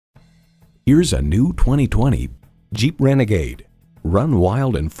Here's a new 2020 Jeep Renegade. Run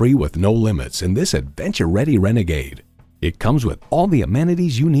wild and free with no limits in this adventure-ready Renegade. It comes with all the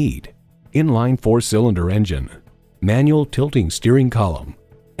amenities you need. Inline 4-cylinder engine, manual tilting steering column,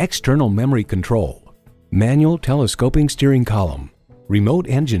 external memory control, manual telescoping steering column, remote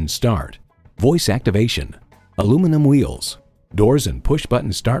engine start, voice activation, aluminum wheels, doors and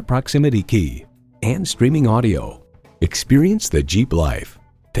push-button start proximity key, and streaming audio. Experience the Jeep life.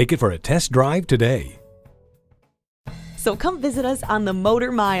 Take it for a test drive today. So come visit us on the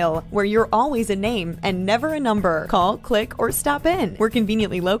Motor Mile, where you're always a name and never a number. Call, click, or stop in. We're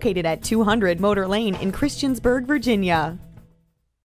conveniently located at 200 Motor Lane in Christiansburg, Virginia.